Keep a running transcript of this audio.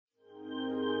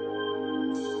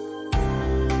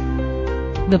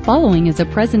The following is a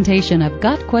presentation of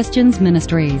Got Questions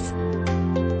Ministries.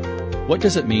 What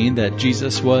does it mean that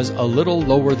Jesus was a little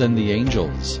lower than the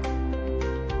angels?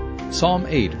 Psalm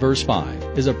 8, verse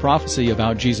 5, is a prophecy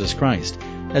about Jesus Christ.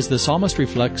 As the psalmist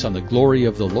reflects on the glory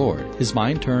of the Lord, his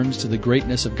mind turns to the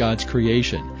greatness of God's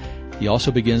creation. He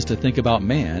also begins to think about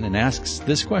man and asks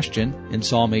this question in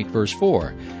Psalm 8, verse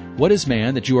 4, "What is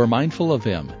man that you are mindful of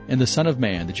him, and the Son of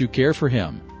Man that you care for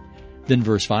him?" Then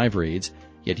verse 5 reads,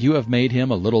 "Yet you have made him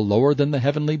a little lower than the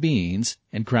heavenly beings,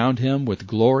 and crowned him with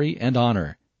glory and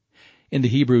honor." In the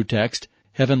Hebrew text,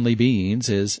 heavenly beings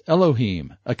is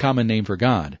Elohim, a common name for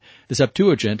God. The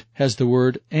Septuagint has the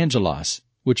word angelos,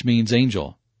 which means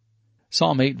angel.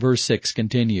 Psalm 8 verse 6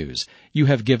 continues, "You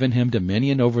have given him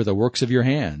dominion over the works of your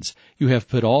hands. You have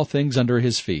put all things under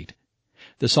his feet."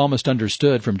 The psalmist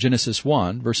understood from Genesis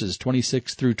 1, verses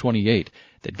 26 through 28,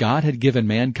 that God had given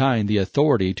mankind the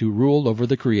authority to rule over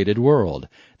the created world.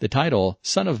 The title,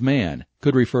 Son of Man,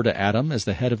 could refer to Adam as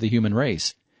the head of the human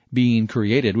race. Being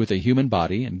created with a human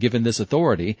body and given this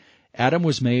authority, Adam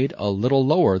was made a little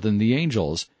lower than the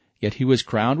angels, yet he was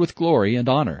crowned with glory and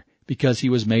honor, because he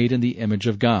was made in the image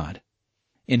of God.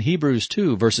 In Hebrews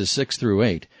 2, verses 6 through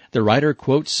 8, the writer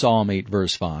quotes Psalm 8,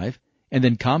 verse 5, and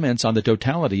then comments on the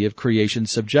totality of creation's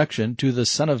subjection to the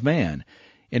Son of Man.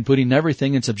 In putting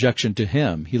everything in subjection to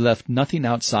him, he left nothing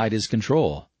outside his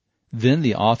control. Then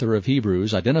the author of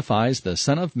Hebrews identifies the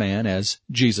Son of Man as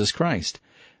Jesus Christ.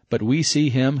 But we see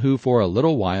him who for a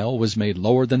little while was made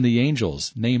lower than the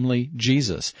angels, namely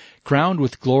Jesus, crowned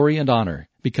with glory and honor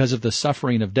because of the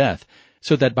suffering of death,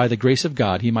 so that by the grace of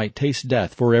God he might taste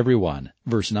death for everyone.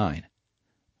 Verse 9.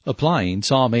 Applying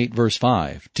Psalm 8, verse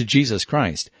 5 to Jesus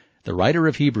Christ, the writer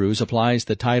of Hebrews applies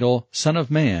the title Son of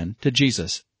Man to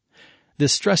Jesus.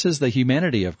 This stresses the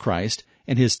humanity of Christ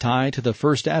and his tie to the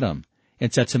first Adam,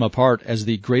 and sets him apart as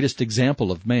the greatest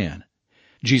example of man.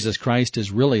 Jesus Christ is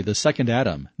really the second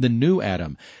Adam, the new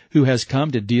Adam, who has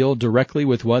come to deal directly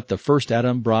with what the first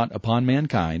Adam brought upon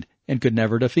mankind and could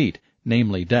never defeat,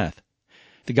 namely death.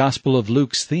 The Gospel of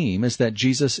Luke's theme is that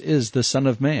Jesus is the Son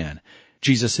of Man.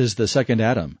 Jesus is the second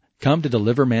Adam, come to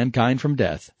deliver mankind from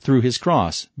death through his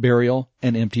cross, burial,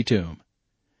 and empty tomb.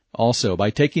 Also, by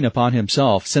taking upon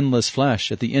himself sinless flesh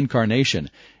at the Incarnation,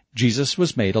 Jesus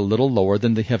was made a little lower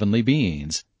than the heavenly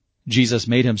beings. Jesus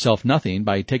made himself nothing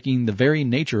by taking the very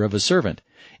nature of a servant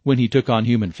when he took on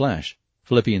human flesh.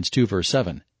 Philippians 2, verse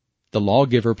 7. The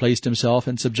lawgiver placed himself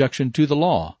in subjection to the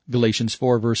law. Galatians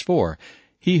 4, verse 4.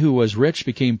 He who was rich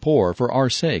became poor for our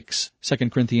sakes. 2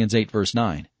 Corinthians 8, verse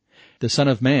 9. The Son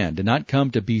of Man did not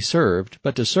come to be served,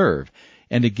 but to serve,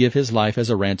 and to give his life as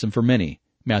a ransom for many.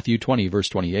 Matthew 20, verse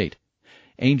 28.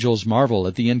 Angels marvel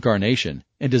at the Incarnation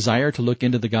and desire to look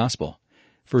into the Gospel.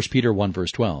 1 Peter 1,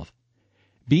 verse 12.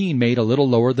 Being made a little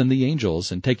lower than the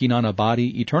angels and taking on a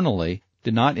body eternally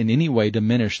did not in any way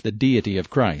diminish the deity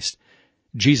of Christ.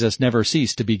 Jesus never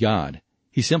ceased to be God.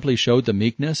 He simply showed the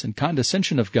meekness and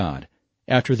condescension of God.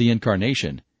 After the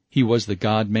Incarnation, he was the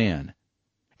God-man.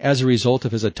 As a result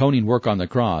of his atoning work on the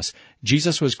cross,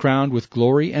 Jesus was crowned with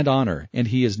glory and honor, and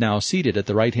he is now seated at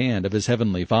the right hand of his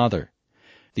heavenly Father.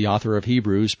 The author of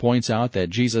Hebrews points out that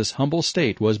Jesus' humble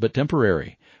state was but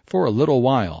temporary. For a little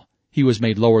while, he was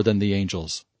made lower than the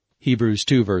angels. Hebrews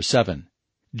 2, verse 7.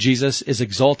 Jesus is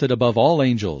exalted above all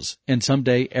angels, and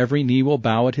someday every knee will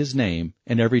bow at his name,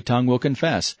 and every tongue will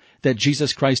confess that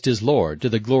Jesus Christ is Lord, to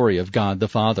the glory of God the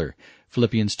Father.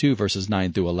 Philippians 2, verses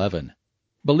 9 through 11.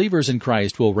 Believers in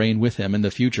Christ will reign with him in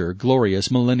the future glorious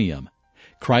millennium.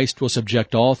 Christ will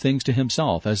subject all things to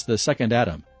himself as the second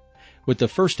Adam. What the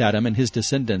first Adam and his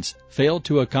descendants failed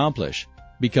to accomplish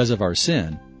because of our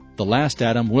sin, the last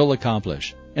Adam will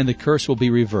accomplish, and the curse will be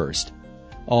reversed.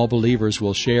 All believers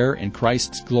will share in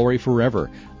Christ's glory forever,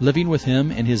 living with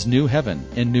him in his new heaven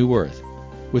and new earth.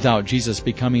 Without Jesus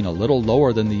becoming a little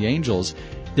lower than the angels,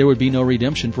 there would be no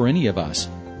redemption for any of us.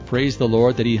 Praise the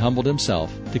Lord that he humbled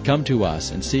himself to come to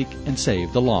us and seek and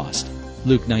save the lost.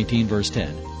 Luke 19, verse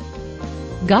 10.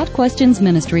 Got Questions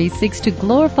Ministries seeks to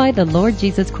glorify the Lord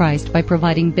Jesus Christ by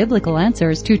providing biblical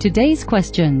answers to today's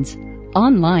questions.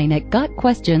 Online at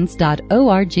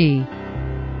GotQuestions.org.